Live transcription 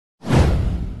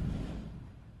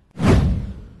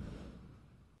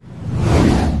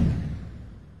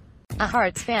A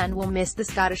Hearts fan will miss the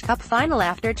Scottish Cup final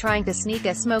after trying to sneak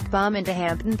a smoke bomb into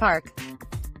Hampden Park.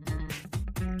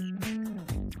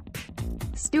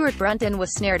 Stuart Brunton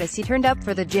was snared as he turned up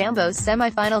for the Jambos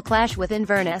semi-final clash with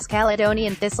Inverness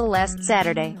Caledonian Thistle last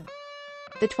Saturday.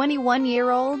 The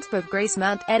 21-year-old of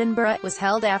Gracemount, Edinburgh, was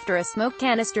held after a smoke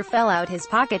canister fell out his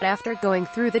pocket after going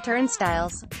through the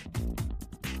turnstiles.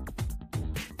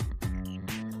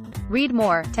 Read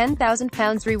more.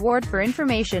 £10,000 reward for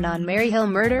information on Maryhill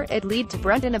murder. It led to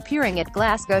Brunton appearing at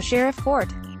Glasgow Sheriff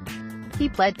Court. He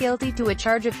pled guilty to a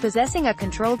charge of possessing a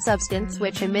controlled substance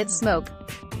which emits smoke.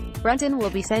 Brunton will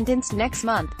be sentenced next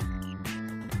month.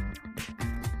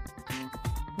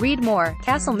 Read more.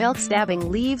 Castlemilk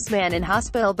stabbing leaves man in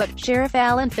hospital, but Sheriff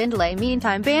Alan Findlay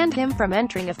meantime banned him from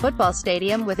entering a football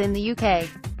stadium within the UK.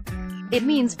 It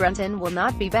means Brunton will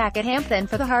not be back at Hampden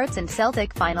for the Hearts and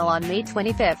Celtic final on May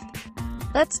 25.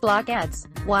 Let's block ads.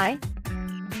 Why?